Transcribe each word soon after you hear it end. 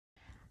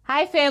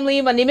Hi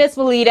family, my name is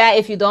Melita.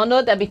 If you don't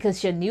know that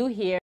because you're new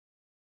here.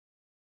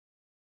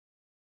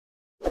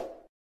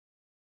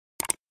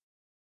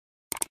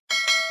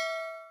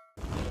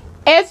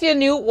 If you're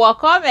new,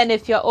 welcome, and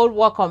if you're old,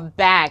 welcome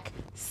back.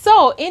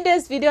 So in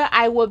this video,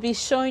 I will be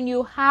showing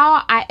you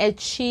how I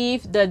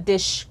achieved the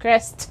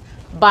distressed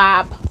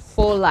bob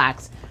faux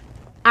locks.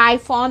 I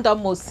found the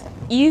most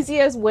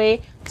easiest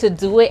way to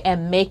do it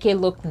and make it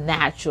look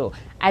natural.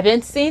 I've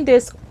been seeing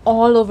this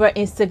all over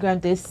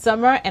Instagram this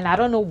summer, and I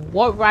don't know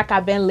what rock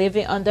I've been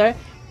living under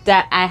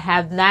that I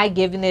have not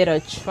given it a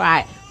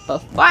try. But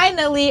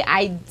finally,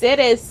 I did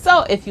it.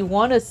 So if you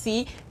want to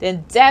see,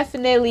 then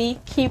definitely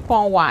keep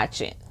on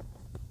watching.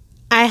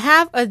 I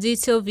have a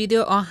detailed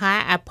video on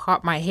how I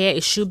part my hair.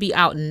 It should be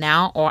out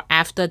now or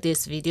after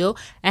this video.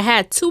 I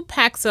had 2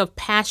 packs of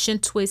passion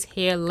twist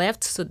hair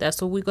left, so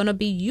that's what we're going to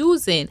be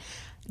using.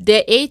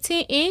 They're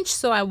 18-inch,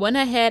 so I went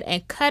ahead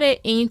and cut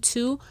it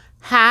into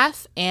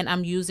half, and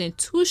I'm using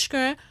 2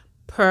 strands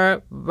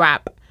per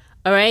wrap.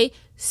 All right,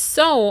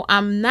 so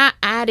I'm not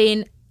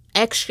adding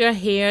extra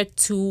hair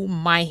to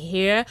my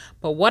hair,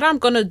 but what I'm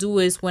gonna do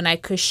is when I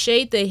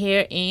crochet the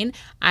hair in,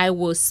 I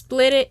will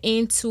split it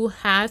into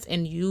half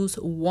and use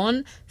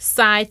one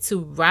side to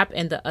wrap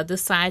and the other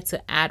side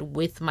to add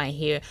with my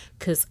hair,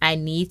 because I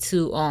need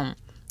to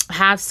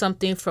have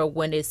something for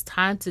when it's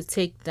time to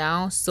take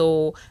down,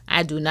 so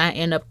I do not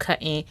end up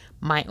cutting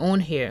my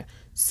own hair.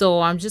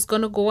 So I'm just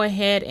gonna go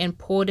ahead and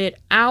pull it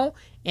out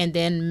and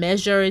then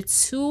measure it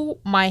to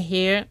my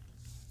hair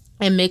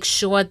and make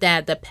sure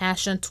that the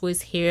passion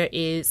twist hair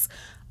is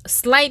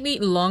slightly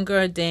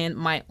longer than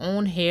my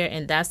own hair,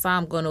 and that's how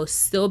I'm going to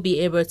still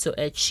be able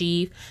to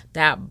achieve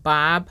that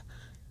bob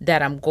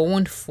that I'm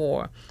going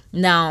for.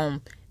 Now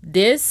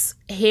this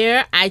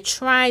hair, I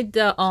tried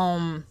the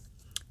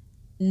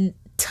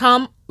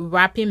thumb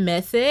wrapping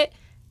method.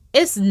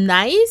 It's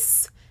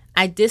nice.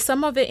 I did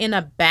some of it in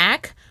a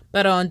back,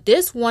 but on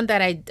this one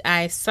that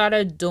I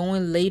started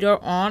doing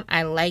later on,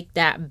 I like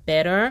that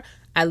better.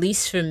 At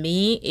least for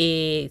me,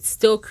 it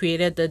still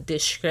created the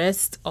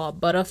distressed or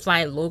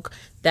butterfly look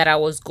that I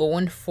was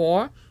going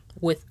for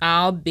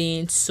without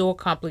being so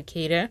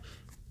complicated.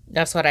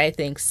 That's what I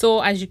think. So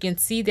as you can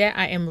see there,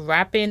 I am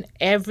wrapping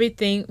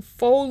everything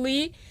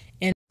fully.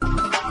 And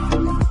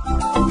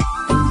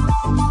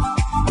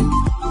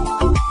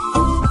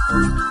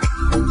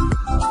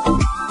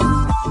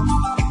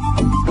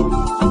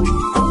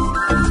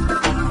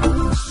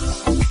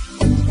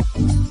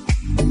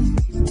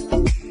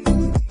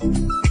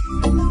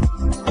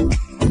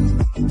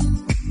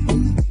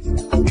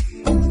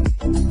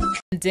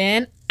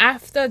then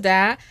after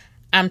that,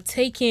 I'm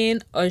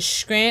taking a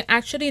strand,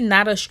 actually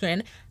not a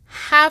strand,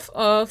 half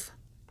of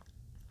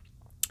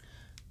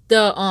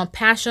the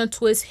passion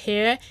twist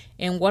hair,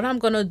 and what I'm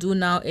gonna do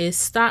now is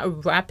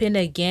start wrapping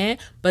again,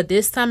 but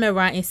this time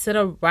around, instead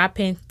of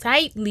wrapping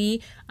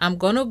tightly, I'm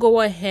gonna go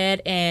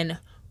ahead and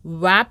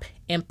wrap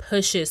and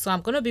push it. So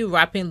I'm gonna be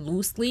wrapping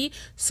loosely,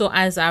 so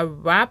as I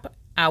wrap,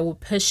 I will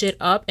push it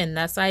up, and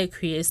that's how it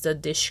creates the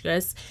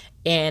distress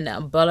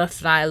and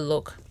butterfly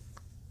look.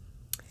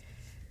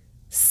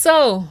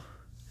 So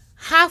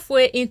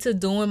halfway into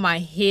doing my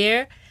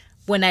hair,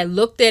 when I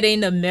looked at it in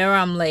the mirror,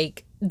 I'm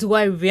like, do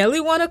I really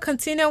want to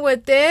continue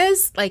with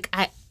this? Like,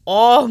 I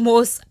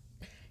almost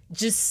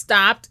just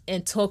stopped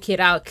and took it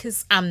out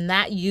because I'm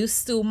not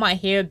used to my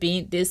hair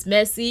being this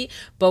messy.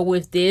 But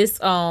with this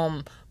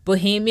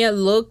bohemian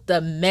look, the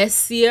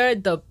messier,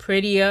 the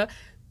prettier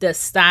the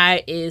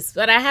style is.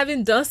 But I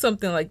haven't done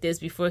something like this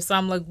before, so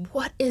I'm like,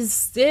 what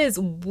is this?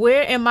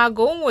 Where am I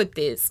going with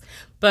this?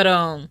 But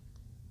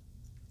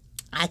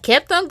I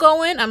kept on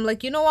going. I'm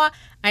like, you know what?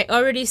 I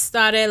already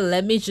started.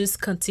 Let me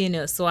just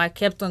continue. So I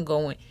kept on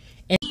going.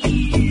 And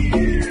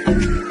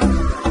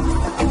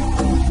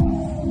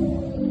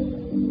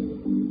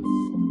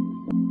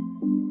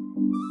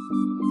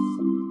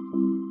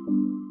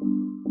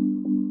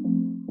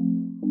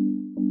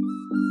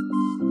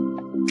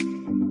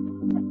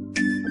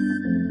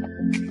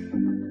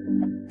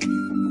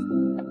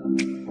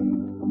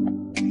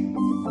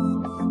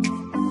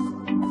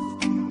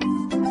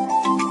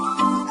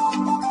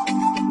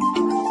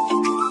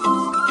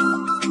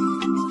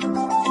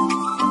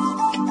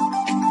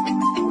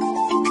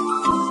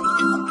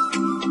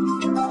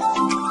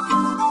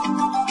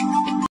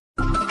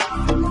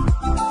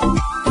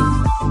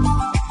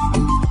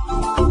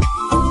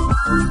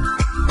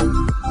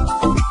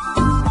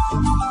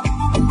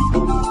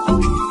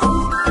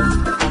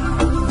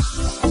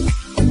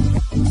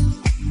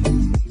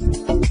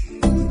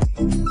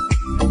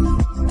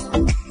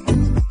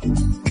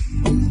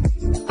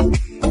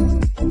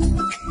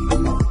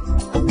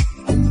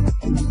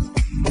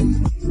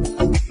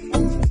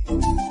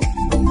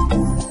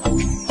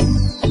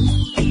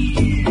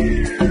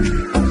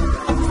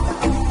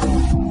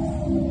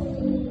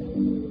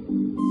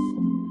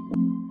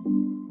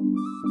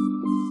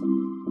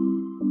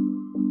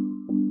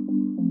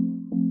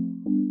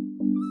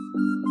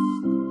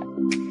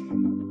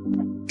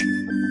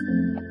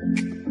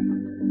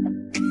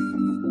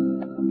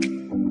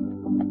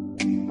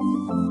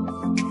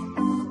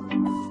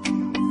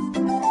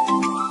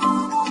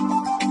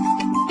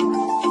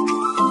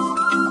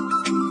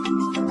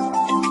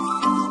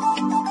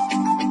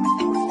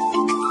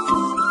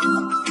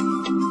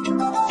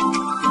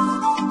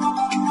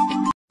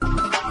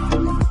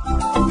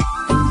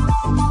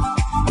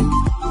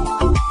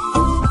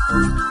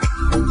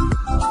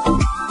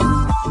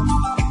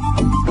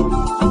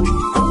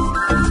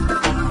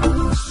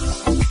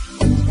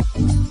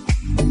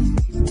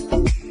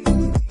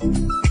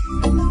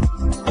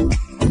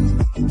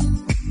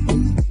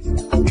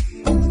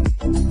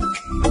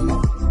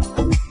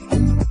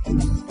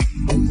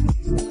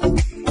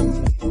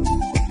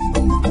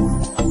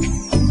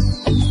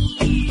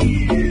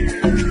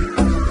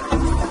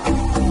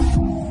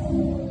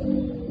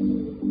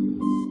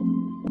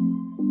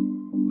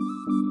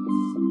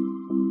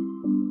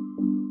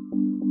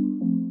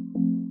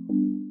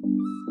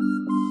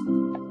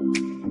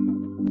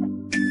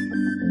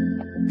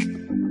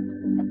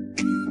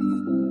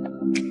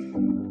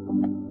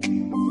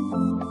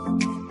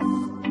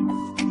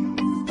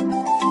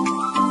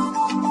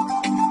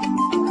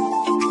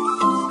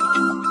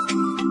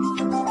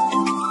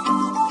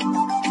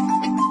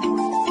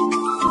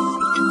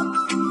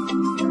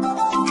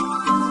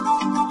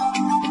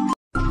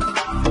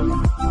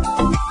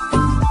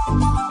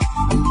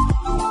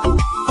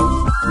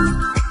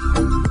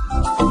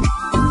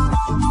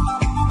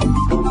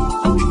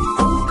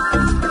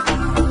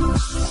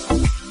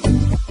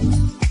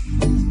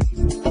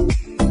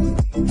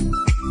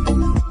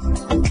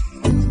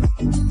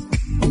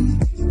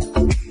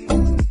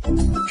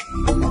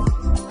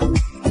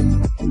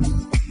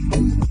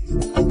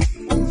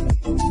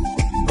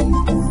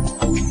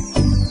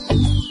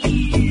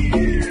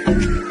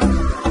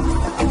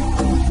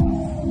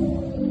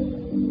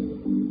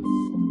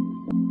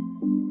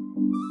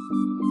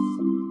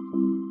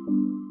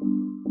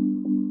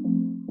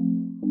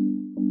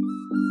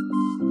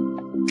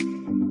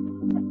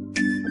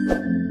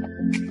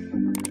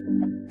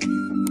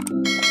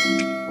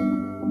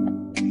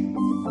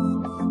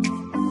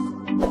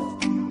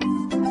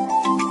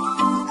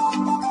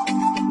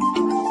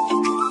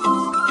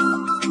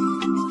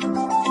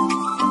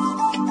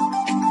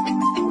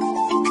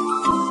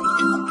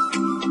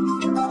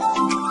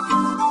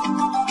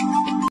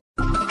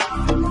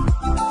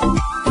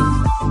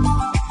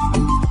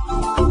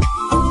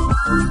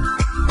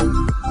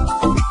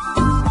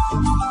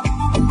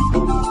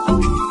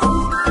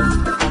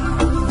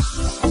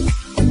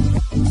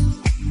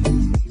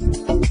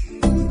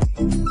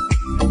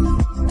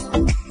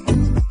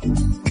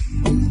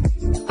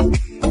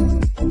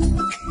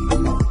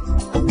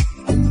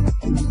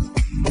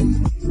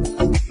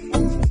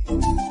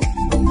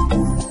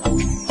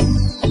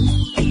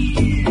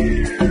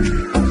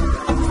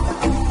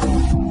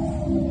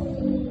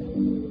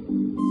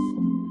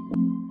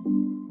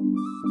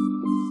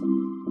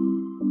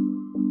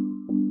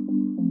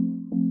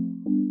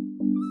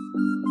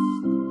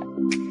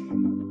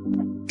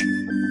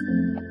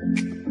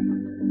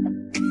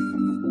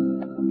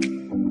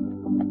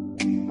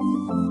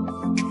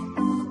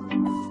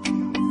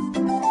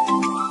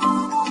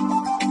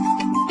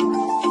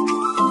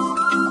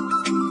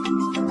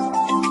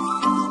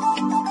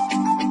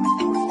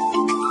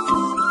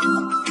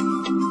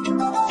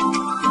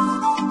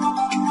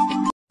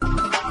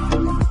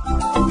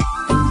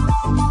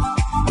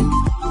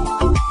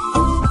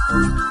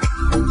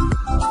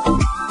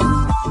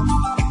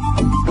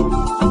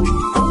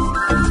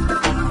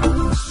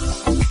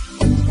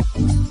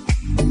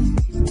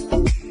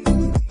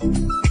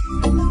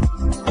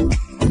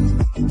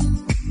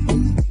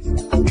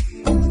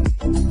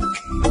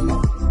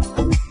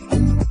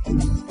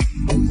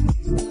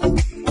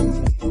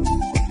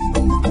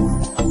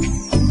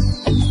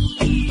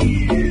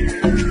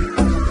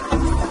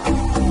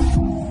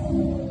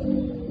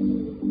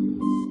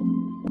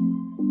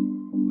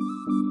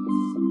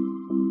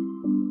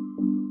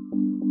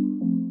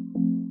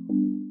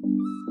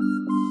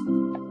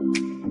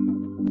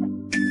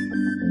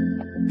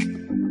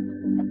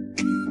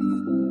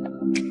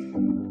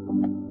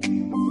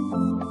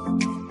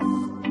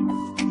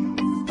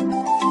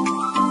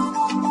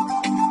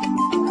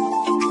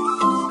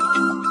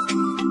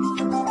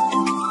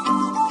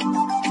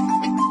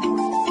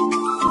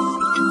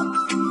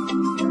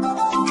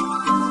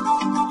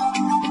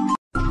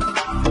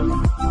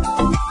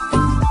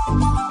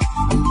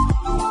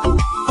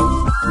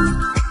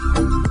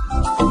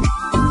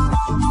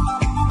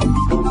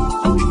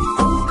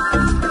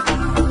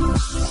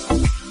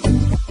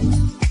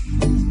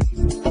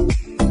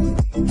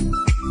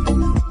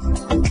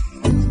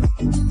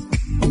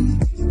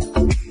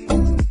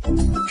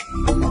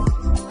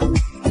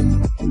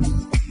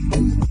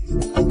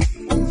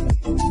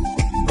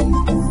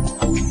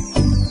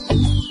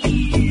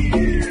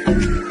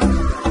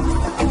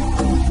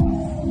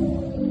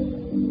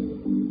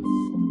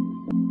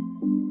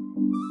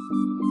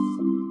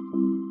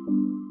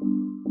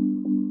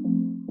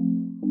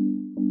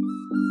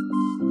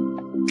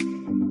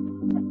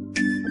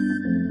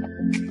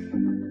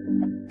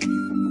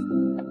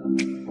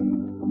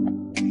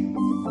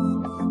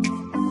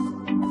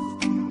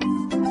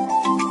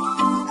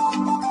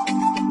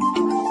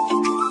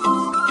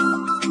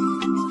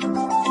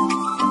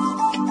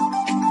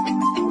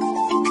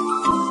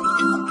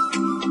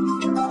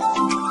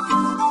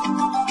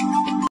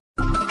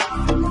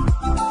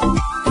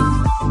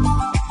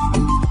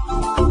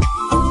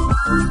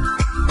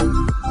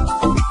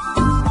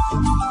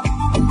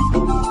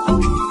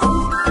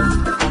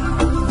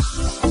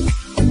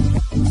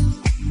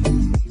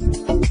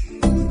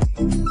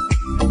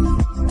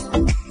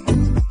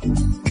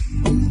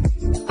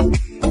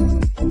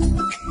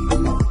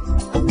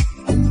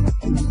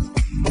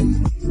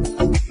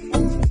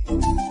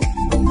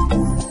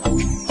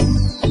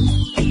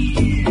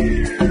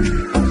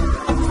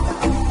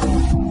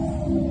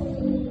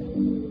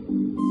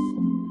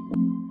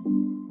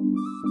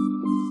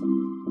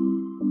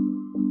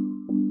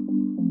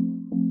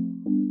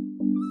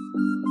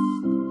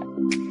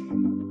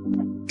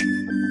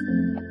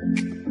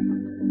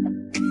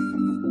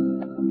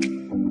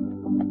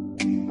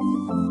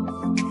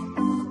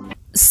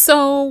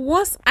So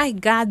once I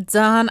got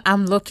done,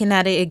 I'm looking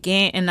at it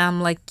again and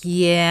I'm like,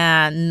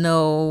 yeah,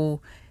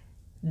 no,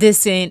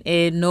 this ain't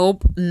it.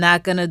 Nope,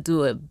 not gonna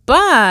do it.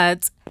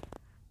 But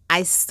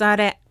I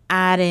started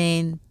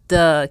adding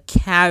the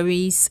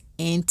carries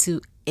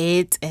into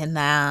it,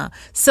 and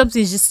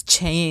something just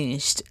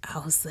changed. I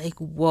was like,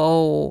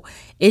 whoa,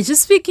 it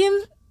just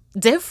became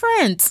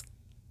different.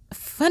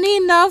 Funny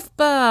enough,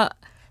 but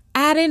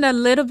adding a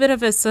little bit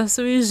of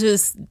accessories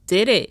just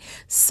did it.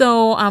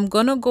 So I'm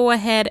gonna go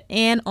ahead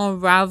and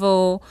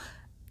unravel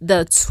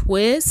the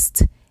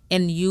twist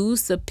and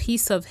use the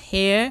piece of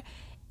hair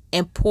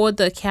and pour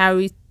the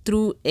carry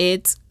through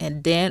it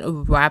and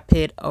then wrap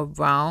it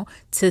around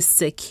to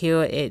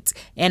secure it.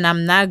 And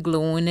I'm not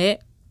gluing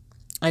it,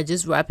 I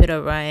just wrap it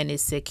around and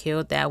it's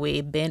secured. That way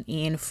it been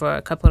in for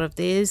a couple of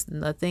days,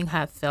 nothing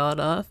have fell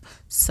off.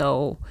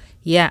 So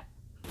yeah,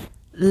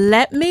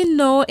 let me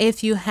know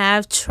if you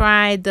have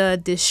tried the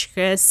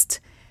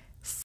distressed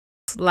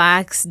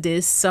flax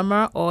this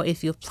summer, or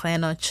if you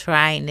plan on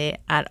trying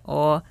it at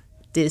all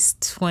this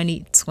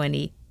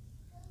 2020.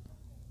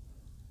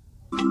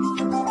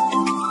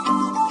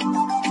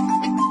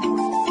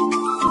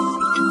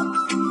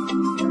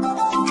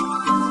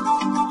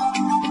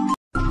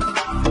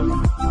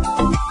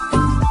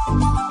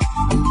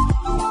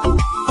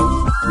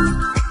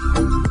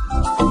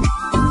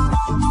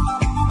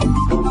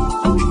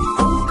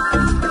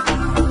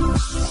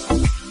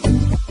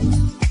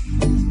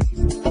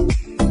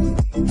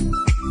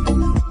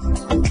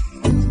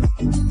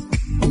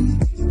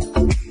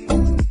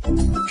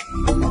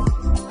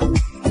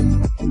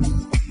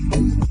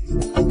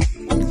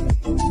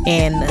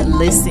 And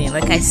listen,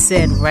 like I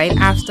said, right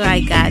after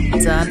I got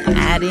done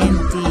adding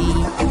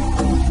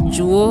the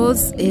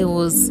jewels, it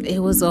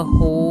was a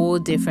whole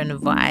different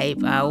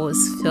vibe. I was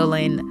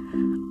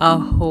feeling a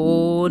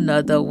whole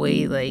nother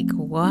way. Like,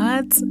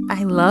 what?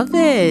 I love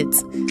it.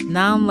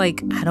 Now I'm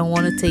like, I don't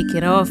want to take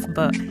it off,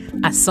 but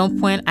at some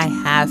point I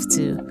have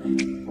to.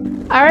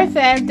 Alright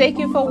fam, thank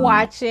you for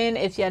watching.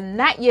 If you're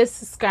not yet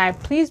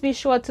subscribed, please be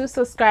sure to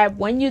subscribe.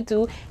 When you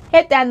do,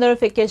 hit that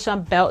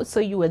notification bell so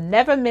you will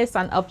never miss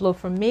an upload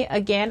from me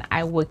again.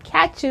 I will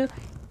catch you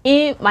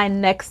in my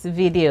next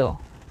video.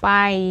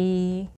 Bye.